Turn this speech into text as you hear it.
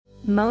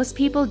Most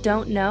people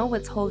don't know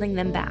what's holding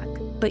them back,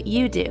 but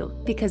you do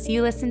because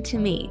you listen to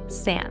me,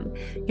 Sam,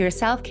 your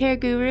self-care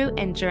guru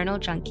and journal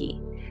junkie.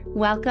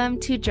 Welcome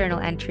to Journal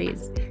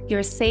Entries,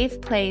 your safe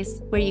place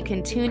where you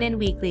can tune in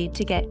weekly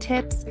to get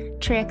tips,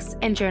 tricks,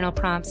 and journal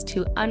prompts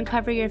to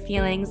uncover your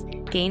feelings,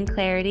 gain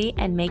clarity,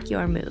 and make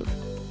your move.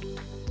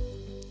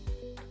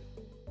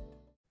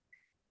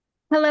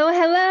 Hello,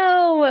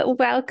 hello.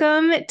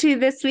 Welcome to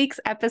this week's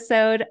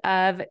episode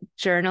of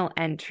Journal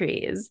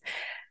Entries.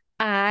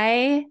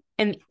 I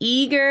am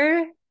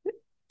eager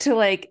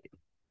to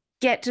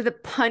get to the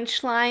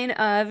punchline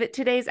of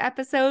today's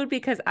episode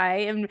because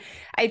I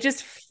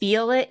just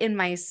feel it in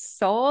my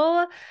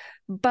soul,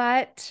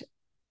 but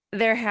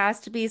there has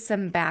to be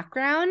some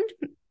background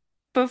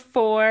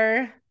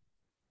before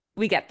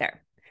we get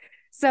there.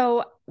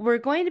 So we're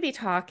going to be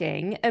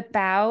talking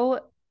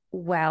about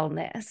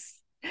wellness.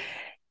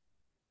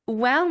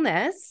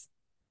 Wellness,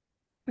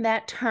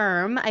 that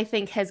term, I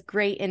think, has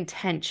great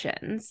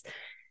intentions.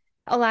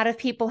 A lot of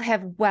people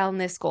have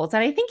wellness goals.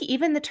 And I think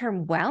even the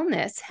term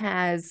wellness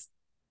has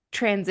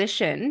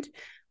transitioned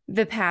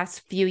the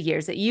past few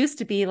years. It used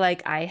to be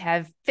like I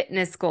have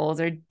fitness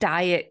goals or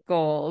diet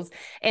goals,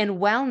 and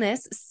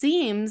wellness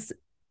seems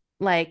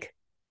like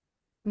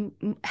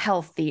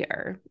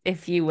healthier,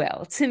 if you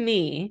will. To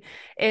me,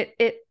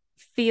 it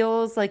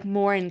feels like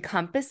more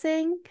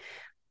encompassing,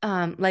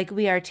 like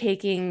we are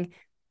taking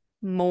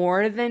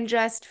more than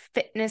just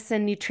fitness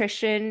and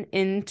nutrition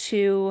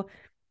into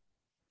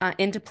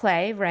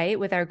play, right,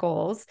 with our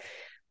goals.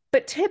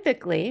 But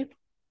typically,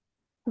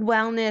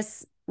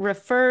 wellness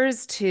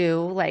refers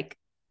to like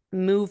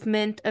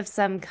movement of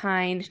some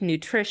kind,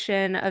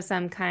 nutrition of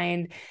some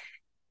kind,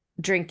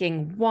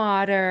 drinking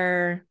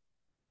water,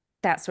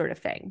 that sort of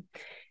thing.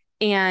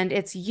 And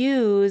it's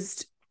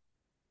used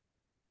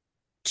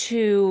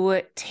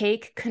to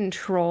take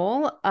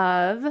control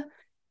of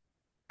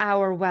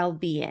our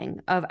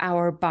well-being, of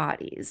our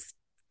bodies.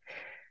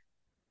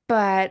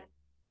 But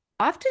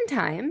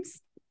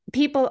oftentimes,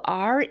 people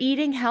are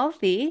eating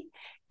healthy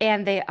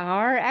and they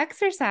are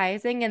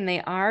exercising and they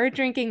are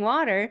drinking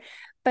water,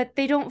 but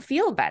they don't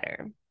feel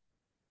better.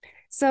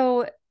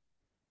 So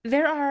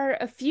there are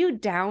a few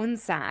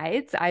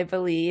downsides, I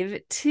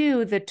believe,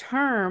 to the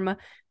term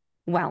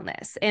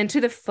wellness and to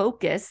the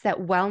focus that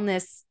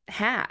wellness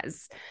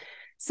has.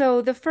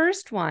 So the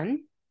first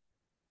one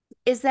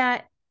is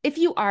that if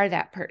you are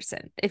that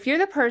person, if you're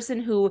the person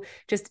who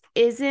just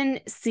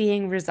isn't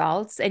seeing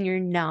results and you're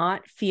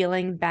not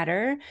feeling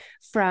better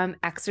from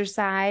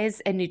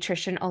exercise and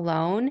nutrition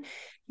alone,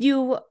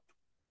 you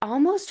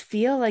almost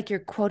feel like you're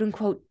quote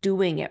unquote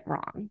doing it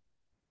wrong,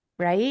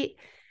 right?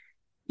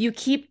 You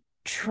keep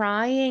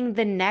trying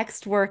the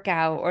next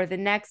workout or the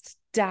next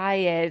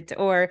diet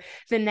or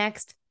the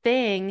next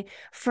thing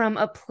from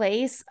a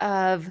place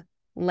of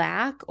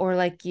lack, or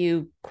like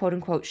you quote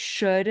unquote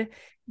should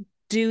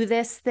do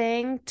this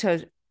thing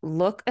to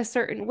look a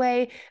certain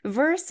way,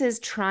 versus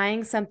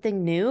trying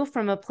something new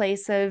from a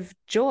place of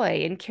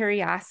joy and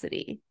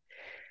curiosity.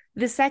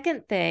 The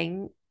second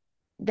thing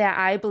that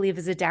I believe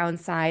is a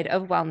downside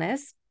of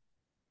wellness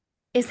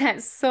is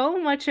that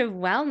so much of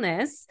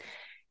wellness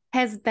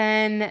has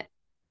been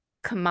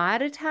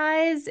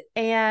commoditized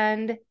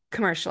and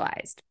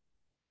commercialized.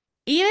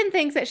 Even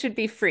things that should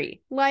be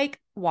free, like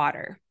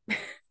water,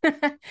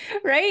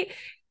 right?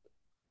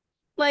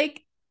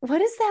 Like, what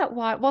is that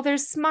water? Well,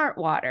 there's Smart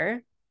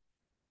Water.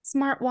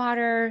 Smart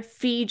Water,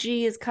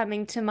 Fiji is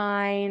coming to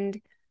mind.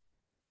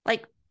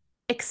 Like,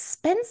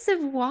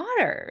 expensive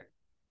water.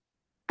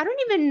 I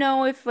don't even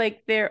know if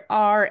there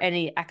are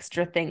any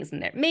extra things in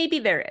there. Maybe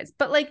there is,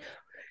 but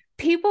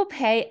people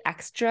pay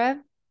extra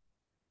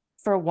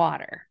for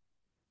water.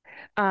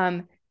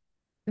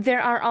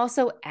 There are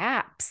also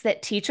apps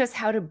that teach us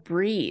how to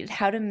breathe,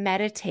 how to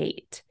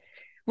meditate,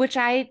 which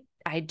I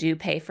do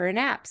pay for an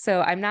app. So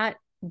I'm not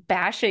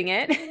bashing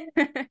it.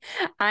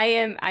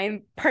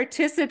 I'm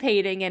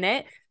participating in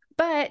it,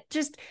 but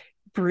just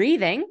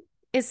breathing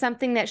is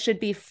something that should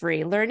be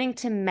free. Learning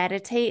to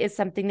meditate is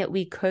something that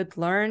we could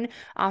learn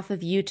off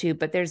of YouTube,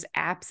 but there's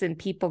apps and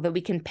people that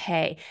we can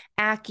pay.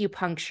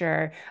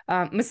 Acupuncture,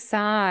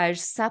 massage,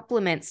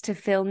 supplements to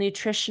fill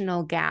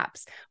nutritional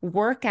gaps,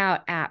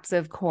 workout apps,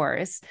 of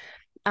course.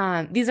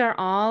 These are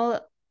all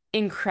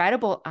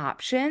incredible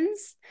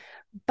options,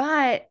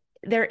 but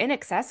they're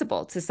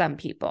inaccessible to some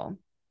people.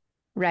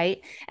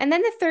 Right. And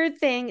then the third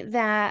thing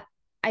that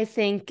I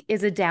think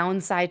is a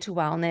downside to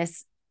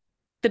wellness,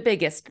 the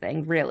biggest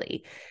thing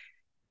really,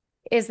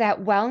 is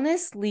that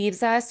wellness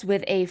leaves us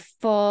with a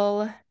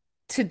full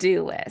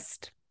to-do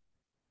list.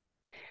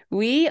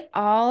 We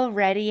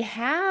already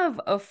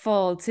have a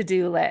full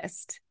to-do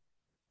list,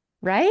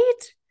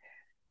 right?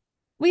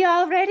 We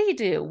already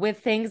do,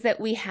 with things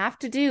that we have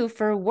to do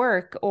for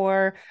work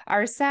or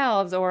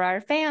ourselves or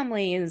our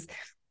families.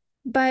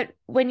 But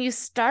when you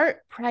start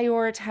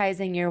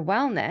prioritizing your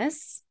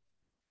wellness,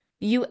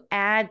 you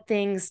add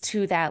things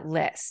to that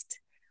list,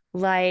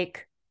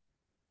 like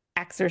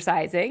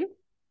exercising,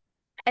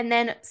 And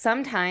then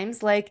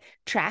sometimes like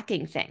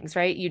tracking things,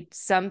 right?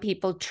 Some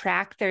people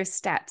track their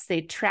steps,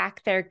 they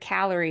track their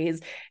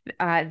calories,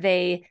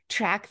 they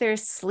track their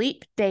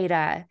sleep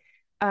data.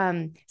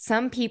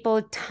 Some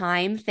people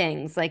time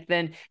things like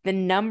the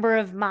number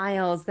of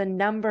miles, the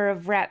number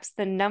of reps,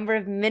 the number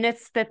of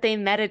minutes that they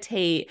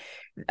meditate.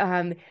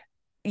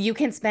 You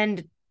can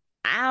spend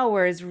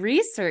hours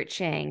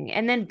researching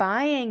and then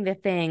buying the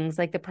things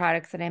like the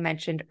products that I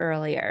mentioned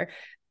earlier.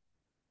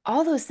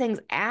 All those things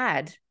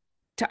add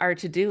to our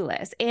to-do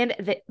list, and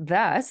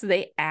thus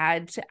they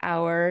add to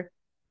our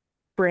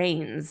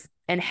brains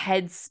and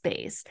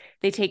headspace.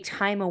 They take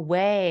time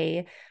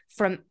away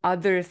from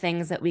other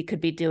things that we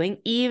could be doing,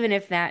 even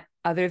if that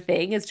other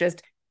thing is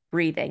just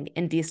breathing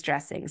and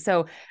de-stressing.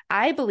 So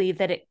I believe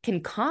that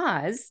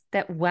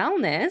that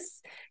wellness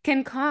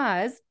can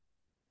cause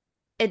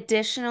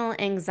additional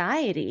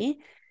anxiety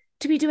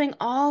to be doing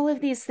all of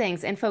these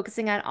things and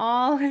focusing on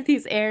all of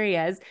these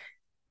areas,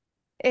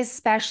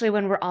 especially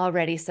when we're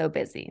already so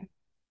busy.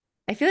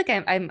 I feel like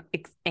I'm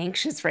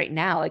anxious right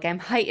now, like I'm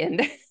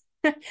heightened.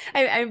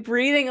 I'm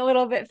breathing a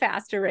little bit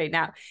faster right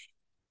now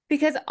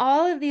because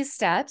all of these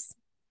steps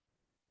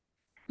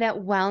that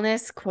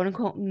wellness, quote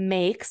unquote,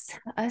 makes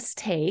us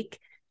take,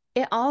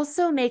 it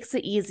also makes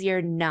it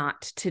easier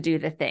not to do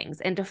the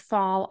things and to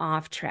fall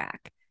off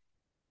track.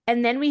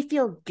 And then we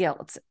feel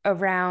guilt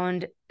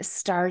around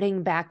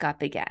starting back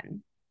up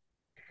again,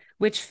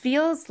 which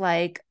feels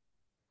like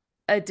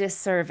a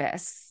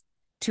disservice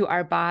to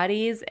our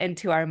bodies and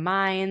to our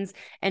minds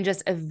and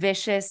just a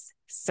vicious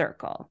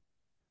circle.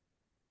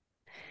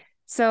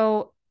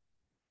 So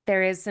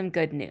there is some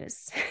good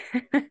news.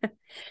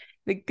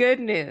 The good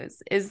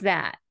news is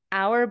that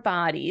our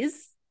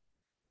bodies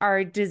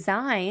are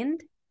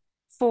designed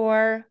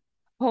for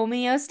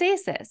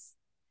homeostasis,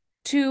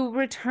 to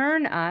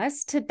return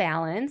us to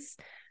balance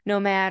no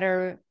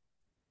matter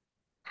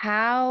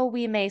how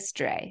we may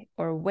stray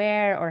or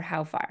where or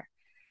how far.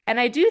 And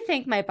I do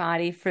thank my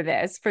body for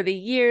this, for the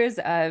years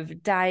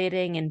of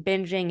dieting and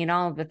binging and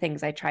all of the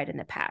things I tried in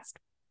the past.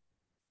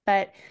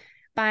 But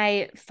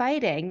by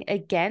fighting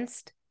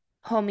against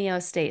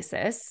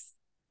homeostasis,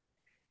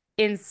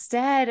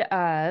 instead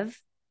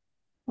of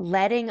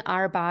letting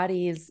our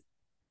bodies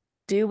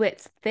do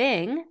its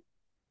thing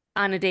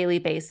on a daily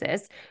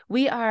basis,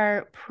 we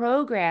are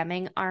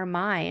programming our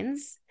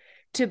minds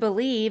to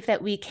believe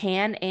that we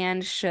can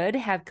and should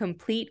have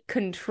complete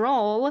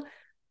control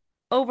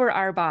over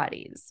our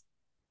bodies.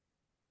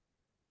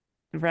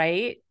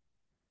 Right?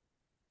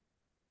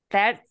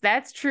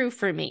 That's true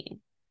for me.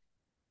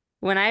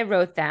 When I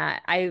wrote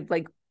that, I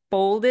like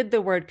bolded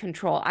the word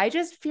control. I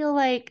just feel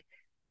like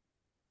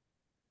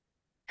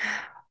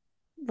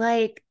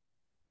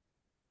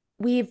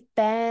we've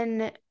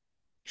been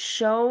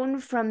shown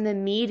from the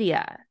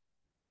media.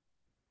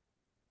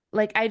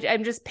 Like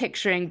I'm just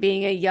picturing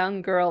being a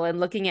young girl and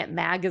looking at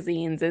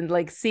magazines and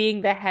like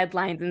seeing the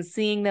headlines and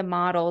seeing the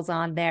models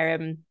on there,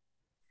 and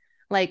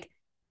like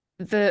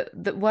the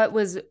what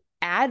was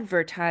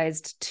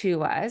advertised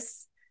to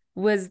us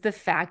was the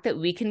fact that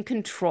we can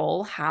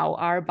control how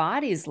our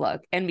bodies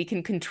look and we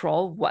can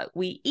control what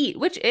we eat,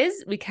 which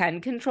is, we can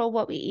control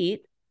what we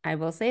eat. I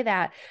will say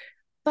that.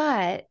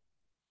 But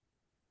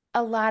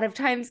a lot of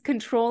times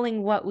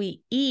controlling what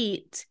we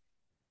eat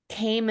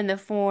came in the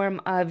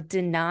form of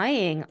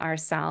denying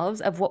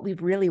ourselves of what we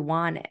really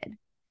wanted.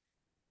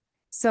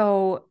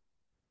 So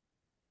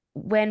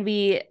when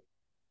we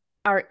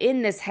are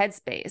in this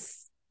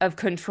headspace of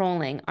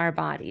controlling our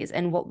bodies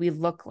and what we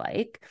look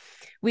like,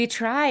 we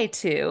try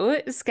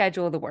to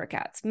schedule the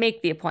workouts,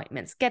 make the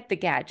appointments, get the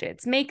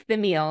gadgets, make the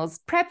meals,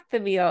 prep the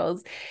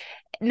meals,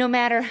 no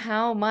matter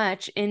how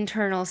much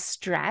internal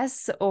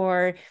stress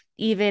or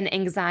even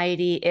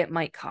anxiety it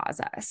might cause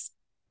us.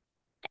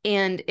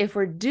 And if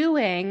we're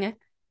doing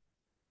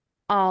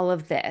all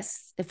of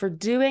this, if we're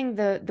doing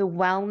the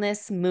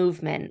wellness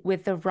movement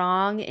with the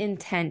wrong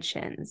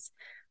intentions,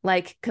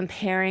 like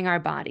comparing our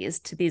bodies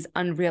to these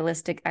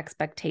unrealistic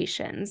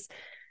expectations,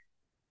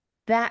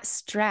 that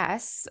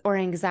stress or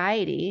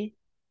anxiety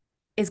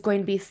is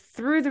going to be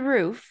through the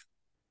roof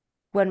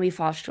when we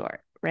fall short,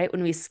 right?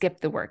 When we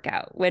skip the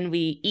workout, when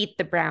we eat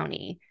the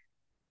brownie.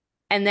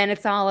 And then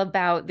it's all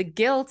about the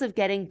guilt of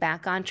getting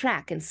back on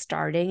track and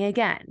starting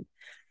again.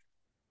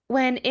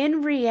 When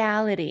in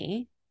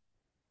reality,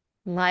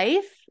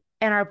 life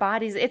and our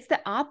bodies, it's the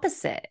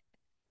opposite.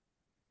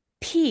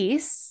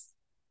 Peace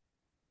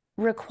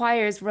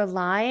requires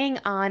relying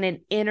on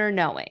an inner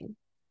knowing,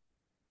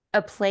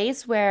 a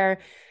place where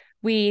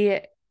we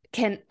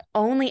can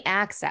only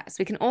access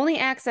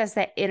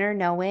that inner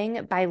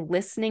knowing by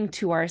listening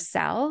to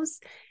ourselves,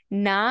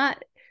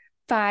 not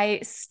by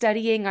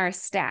studying our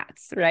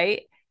stats,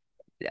 right?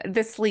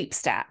 The sleep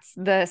stats,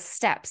 the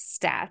steps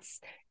stats.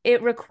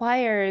 It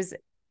requires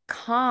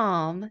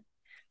calm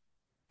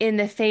in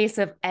the face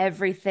of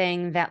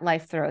everything that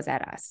life throws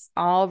at us,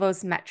 all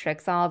those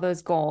metrics, all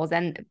those goals,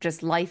 and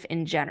just life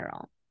in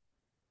general.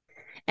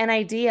 An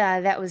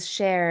idea that was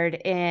shared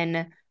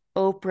in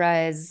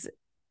Oprah's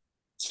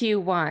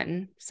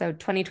Q1, so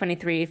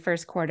 2023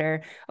 first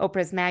quarter,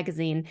 Oprah's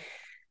magazine,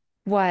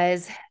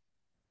 was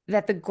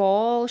that the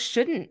goal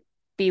shouldn't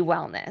be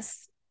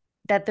wellness,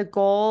 that the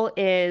goal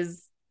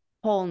is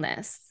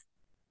wholeness.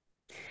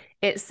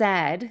 It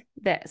said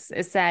this,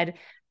 it said,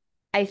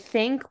 I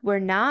think we're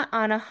not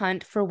on a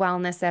hunt for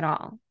wellness at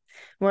all.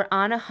 We're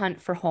on a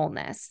hunt for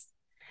wholeness.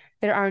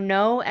 There are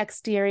no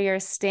exterior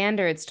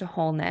standards to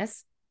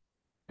wholeness.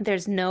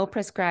 There's no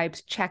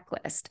prescribed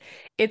checklist.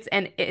 It's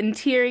an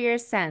interior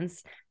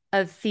sense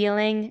of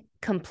feeling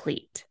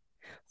complete.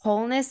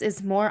 Wholeness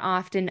is more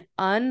often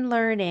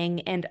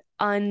unlearning and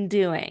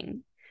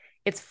undoing.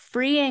 It's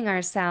freeing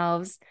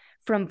ourselves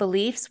from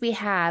beliefs we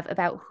have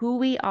about who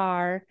we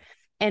are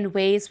and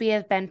ways we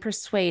have been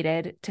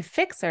persuaded to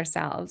fix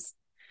ourselves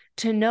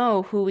to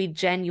know who we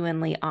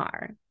genuinely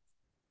are.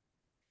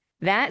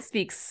 That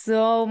speaks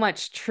so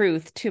much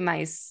truth to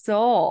my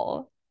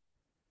soul,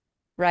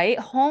 right?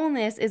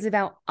 Wholeness is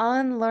about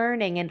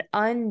unlearning and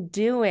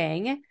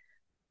undoing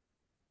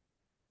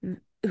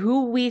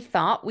who we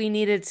thought we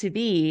needed to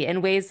be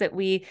in ways that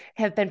we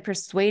have been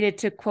persuaded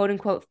to quote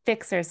unquote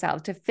fix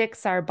ourselves, to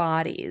fix our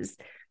bodies,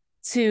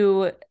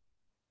 to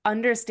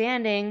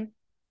understanding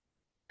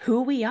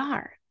who we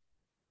are,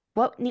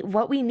 what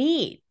we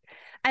need.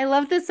 I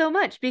love this so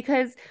much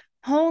because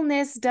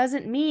wholeness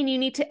doesn't mean you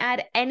need to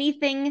add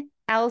anything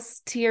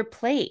else to your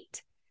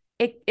plate.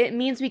 It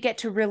means we get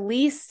to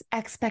release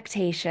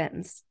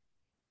expectations.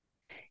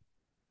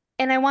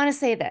 And I want to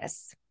say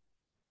this.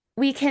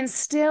 We can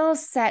still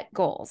set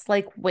goals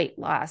like weight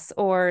loss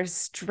or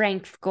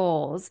strength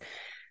goals,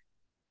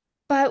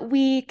 but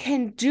we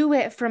can do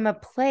it from a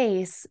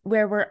place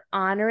where we're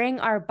honoring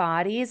our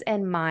bodies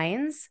and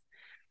minds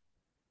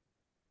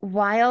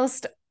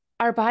whilst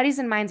our bodies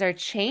and minds are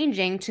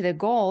changing to the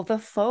goal. The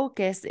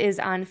focus is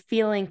on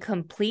feeling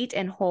complete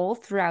and whole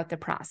throughout the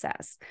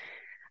process.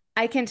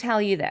 I can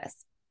tell you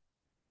this.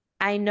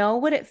 I know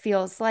what it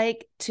feels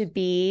like to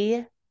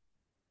be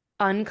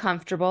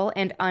uncomfortable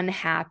and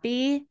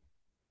unhappy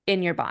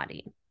in your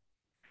body.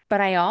 But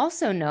I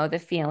also know the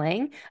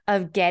feeling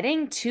of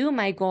getting to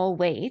my goal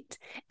weight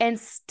and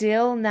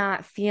still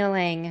not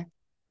feeling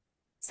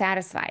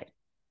satisfied,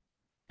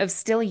 of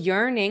still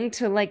yearning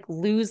to like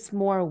lose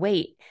more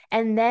weight.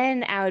 And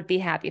then I would be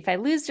happy. If I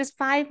lose just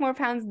 5 more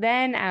pounds,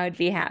 then I would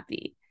be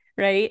happy,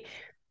 right?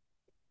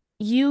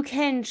 You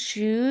can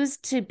choose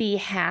to be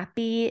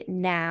happy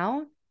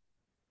now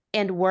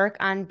and work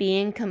on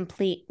being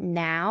complete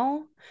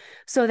now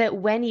so that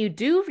when you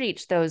do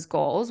reach those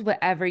goals,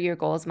 whatever your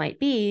goals might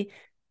be,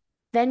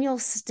 then you'll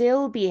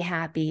still be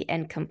happy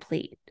and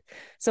complete.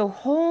 So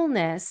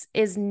wholeness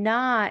is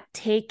not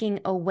taking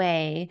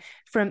away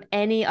from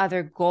any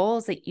other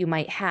goals that you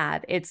might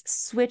have. It's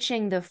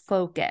switching the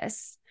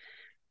focus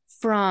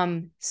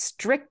from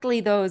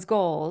strictly those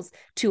goals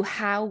to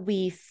how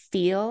we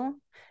feel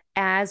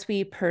as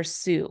we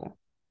pursue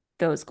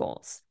those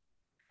goals.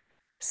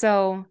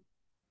 So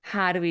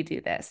how do we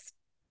do this?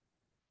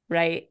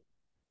 Right?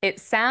 It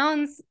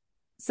sounds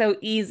so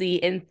easy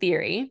in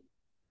theory,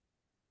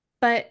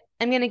 but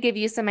I'm going to give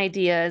you some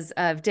ideas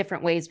of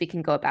different ways we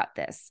can go about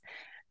this.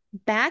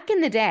 Back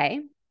in the day,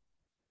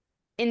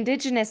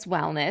 Indigenous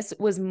wellness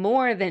was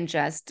more than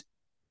just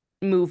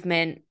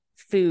movement,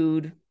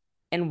 food,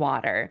 and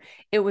water.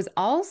 It was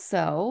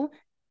also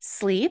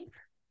sleep,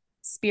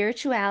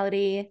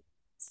 spirituality,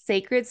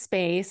 sacred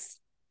space,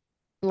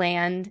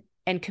 land,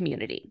 and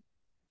community.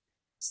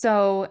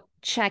 So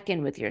check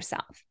in with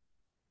yourself.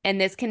 And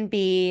this can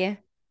be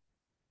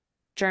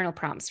journal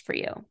prompts for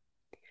you.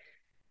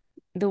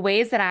 The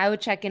ways that I would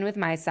check in with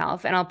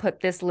myself, and I'll put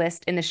this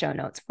list in the show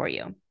notes for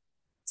you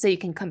so you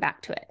can come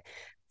back to it.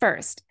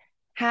 First,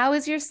 how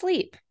is your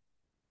sleep?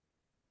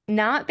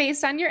 Not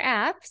based on your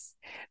apps,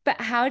 but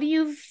how do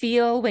you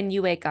feel when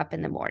you wake up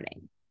in the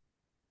morning?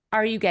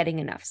 Are you getting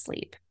enough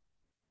sleep?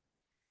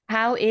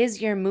 How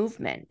is your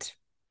movement?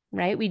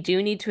 Right? We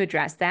do need to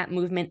address that.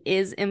 Movement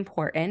is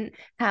important.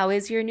 How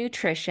is your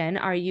nutrition?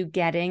 Are you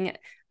getting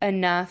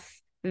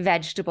enough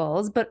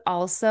vegetables? But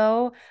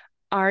also,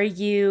 are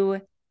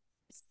you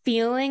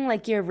feeling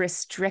like you're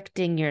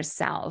restricting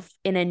yourself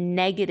in a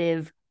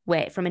negative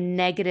way, from a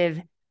negative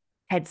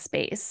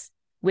headspace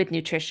with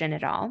nutrition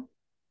at all?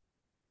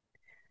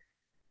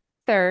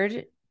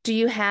 Third, do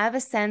you have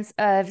a sense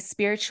of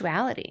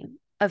spirituality,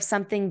 of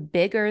something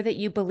bigger that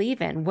you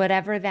believe in,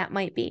 whatever that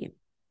might be?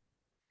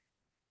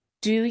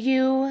 Do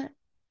you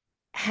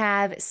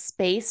have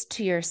space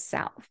to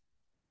yourself?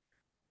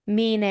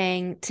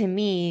 Meaning, to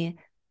me,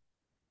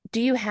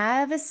 do you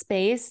have a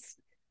space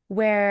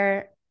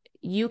where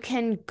you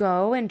can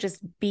go and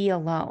just be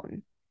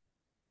alone?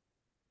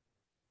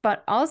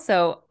 But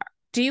also,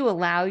 do you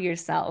allow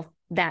yourself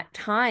that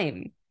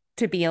time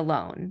to be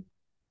alone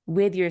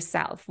with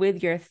yourself,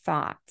 with your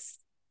thoughts?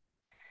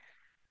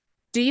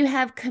 Do you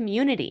have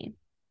community?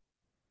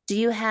 Do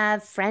you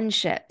have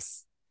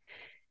friendships?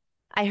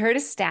 I heard a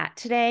stat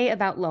today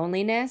about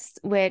loneliness,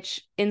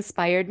 which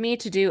inspired me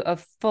to do a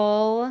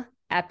full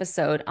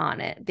episode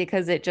on it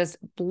because it just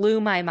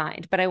blew my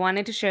mind. But I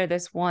wanted to share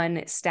this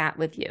one stat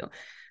with you.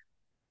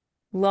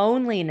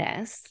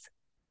 loneliness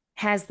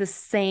has the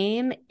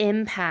same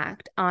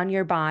impact on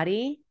your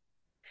body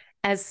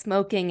as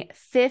smoking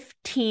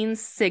 15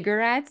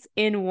 cigarettes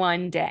in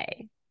one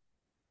day.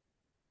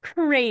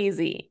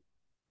 Crazy.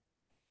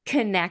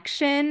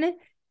 Connection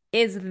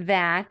is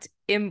that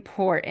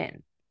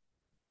important.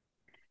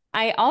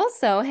 I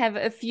also have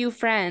a few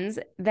friends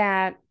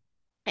that,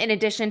 in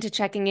addition to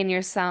checking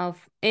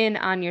in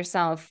on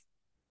yourself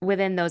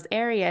within those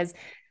areas,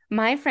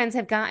 my friends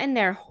have gotten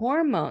their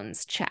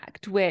hormones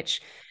checked,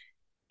 which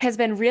has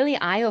been really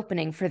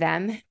eye-opening for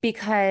them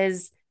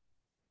because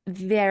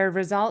their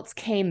results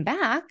came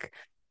back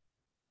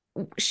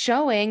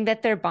showing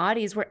that their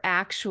bodies were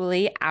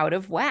actually out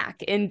of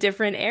whack in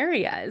different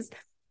areas.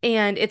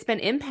 And it's been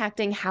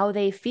impacting how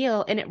they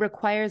feel. And it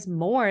requires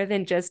more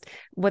than just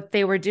what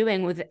they were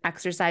doing with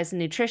exercise and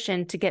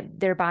nutrition to get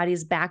their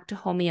bodies back to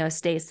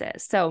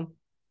homeostasis. So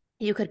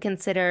you could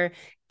consider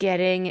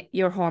getting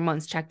your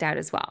hormones checked out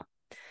as well.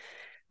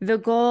 The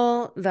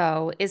goal,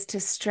 though, is to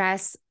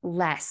stress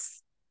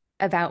less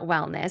about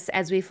wellness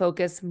as we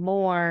focus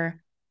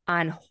more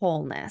on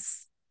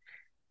wholeness.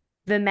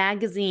 The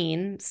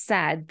magazine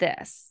said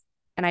this,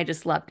 and I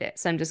just loved it.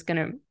 So I'm just going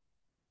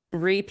to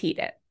repeat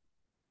it.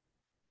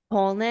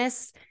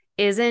 Wholeness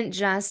isn't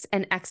just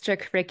an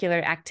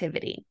extracurricular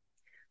activity.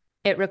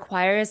 It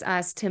requires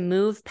us to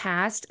move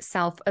past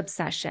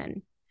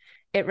self-obsession.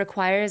 It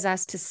requires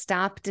us to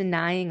stop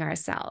denying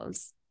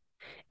ourselves.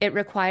 It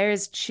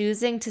requires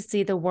choosing to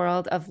see the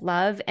world of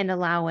love and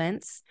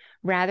allowance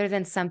rather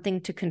than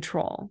something to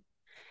control.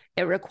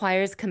 It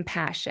requires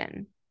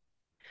compassion.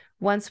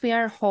 Once we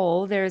are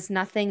whole, there is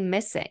nothing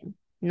missing,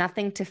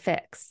 nothing to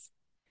fix.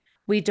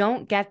 We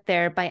don't get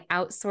there by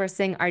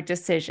outsourcing our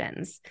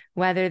decisions,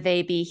 whether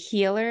they be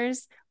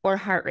healers or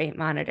heart rate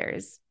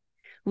monitors.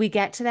 We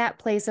get to that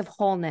place of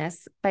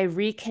wholeness by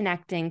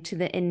reconnecting to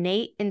the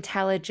innate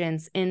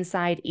intelligence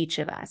inside each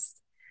of us.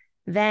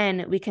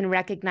 Then we can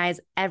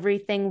recognize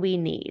everything we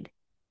need,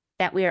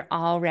 that we are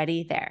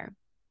already there.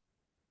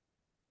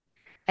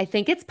 I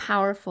think it's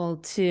powerful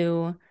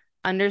to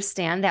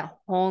understand that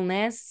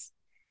wholeness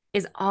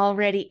is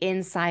already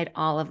inside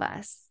all of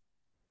us.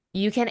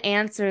 You can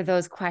answer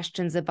those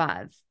questions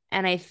above.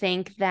 And I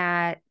think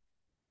that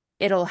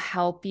it'll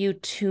help you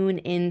tune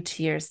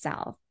into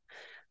yourself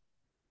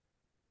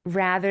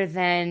rather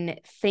than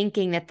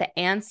thinking that the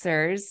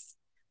answers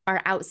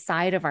are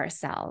outside of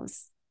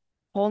ourselves.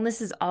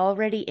 Wholeness is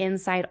already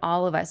inside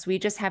all of us. We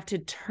just have to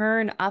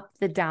turn up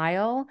the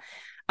dial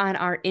on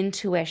our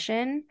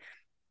intuition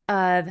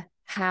of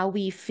how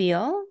we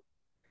feel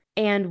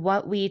and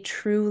what we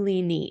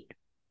truly need.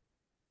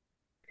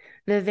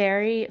 The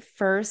very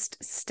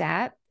first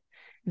step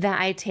that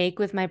I take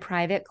with my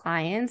private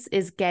clients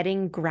is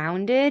getting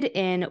grounded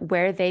in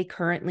where they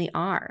currently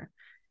are,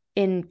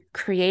 in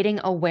creating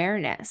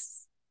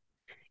awareness.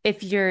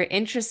 If you're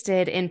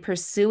interested in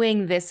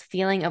pursuing this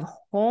feeling of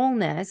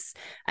wholeness,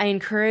 I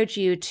encourage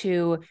you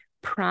to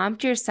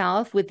prompt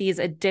yourself with these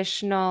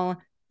additional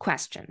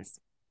questions.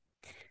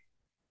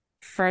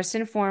 First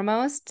and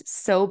foremost,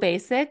 so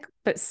basic,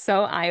 but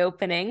so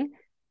eye-opening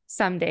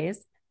some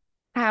days.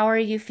 How are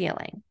you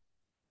feeling?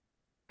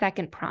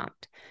 Second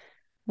prompt.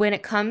 When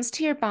it comes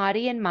to your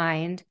body and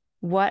mind,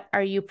 what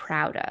are you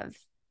proud of?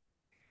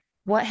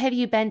 What have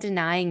you been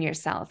denying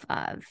yourself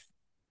of?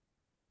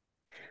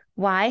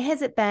 Why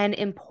has it been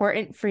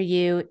important for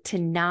you to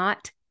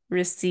not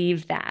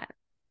receive that?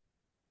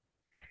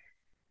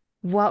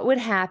 What would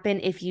happen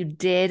if you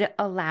did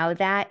allow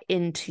that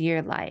into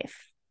your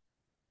life?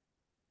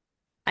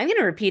 I'm going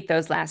to repeat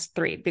those last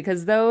three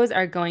because those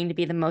are going to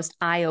be the most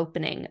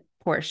eye-opening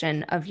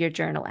portion of your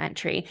journal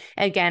entry.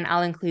 Again,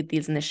 I'll include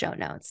these in the show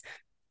notes,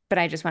 but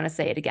I just want to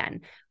say it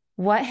again.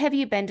 What have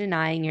you been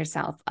denying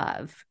yourself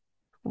of?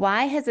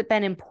 Why has it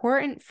been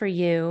important for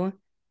you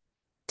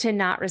to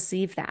not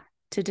receive that,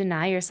 to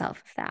deny yourself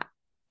of that?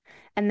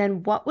 And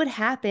then what would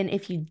happen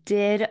if you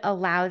did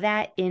allow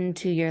that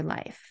into your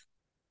life?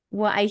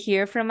 What I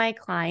hear from my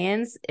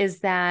clients is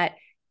that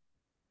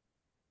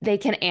they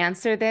can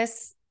answer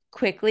this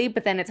quickly,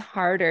 but then it's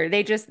harder.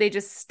 They just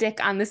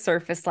stick on the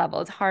surface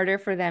level. It's harder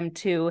for them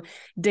to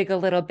dig a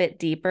little bit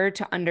deeper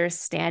to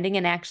understanding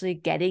and actually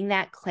getting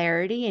that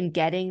clarity and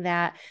getting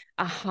that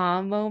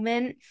aha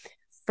moment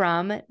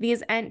from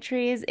these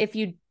entries. If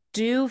you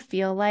do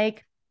feel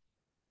like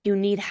you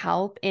need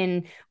help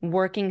in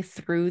working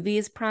through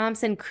these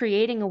prompts and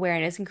creating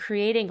awareness and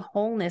creating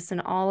wholeness and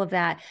all of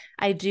that,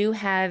 I do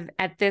have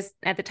at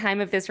the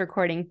time of this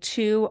recording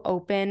 2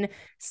 open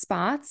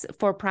spots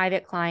for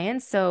private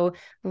clients. So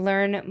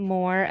learn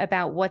more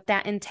about what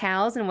that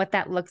entails and what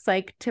that looks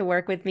like to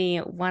work with me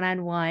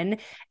one-on-one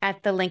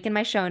at the link in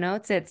my show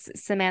notes. It's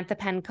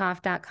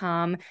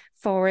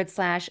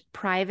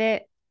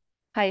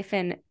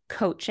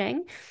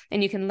samanthapenkoff.com/private-coaching,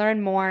 and you can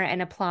learn more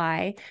and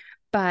apply.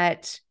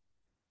 But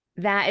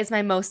that is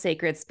my most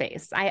sacred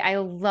space. I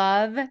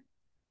love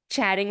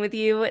chatting with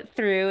you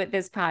through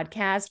this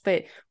podcast,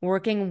 but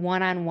working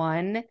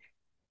one-on-one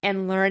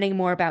and learning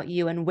more about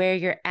you and where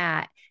you're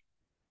at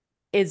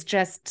is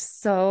just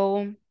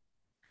so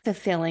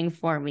fulfilling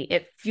for me.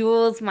 It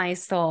fuels my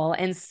soul,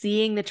 and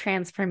seeing the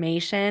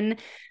transformation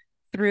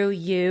through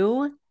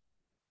you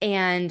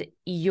and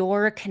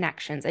your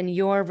connections and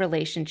your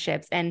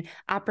relationships and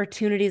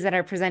opportunities that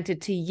are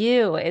presented to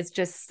you is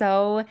just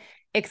so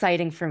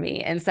exciting for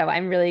me. And so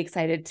I'm really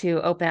excited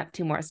to open up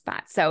 2 more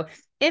spots. So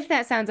if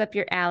that sounds up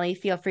your alley,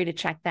 feel free to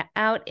check that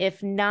out.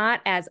 If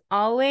not, as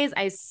always,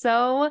 I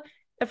so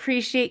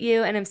appreciate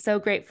you and I'm so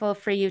grateful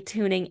for you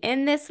tuning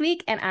in this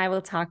week, and I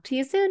will talk to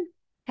you soon.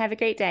 Have a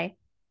great day.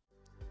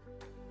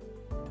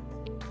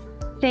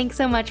 Thanks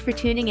so much for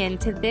tuning in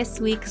to this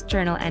week's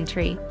journal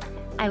entry.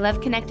 I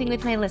love connecting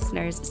with my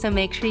listeners, so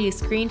make sure you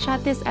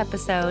screenshot this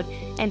episode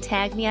and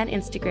tag me on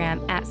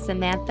Instagram at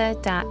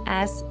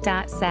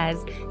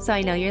samantha.s.says so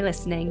I know you're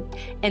listening.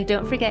 And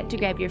don't forget to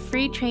grab your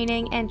free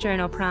training and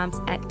journal prompts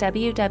at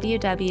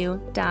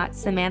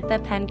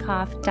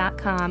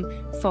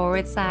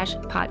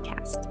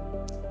www.samanthapenkoff.com/podcast.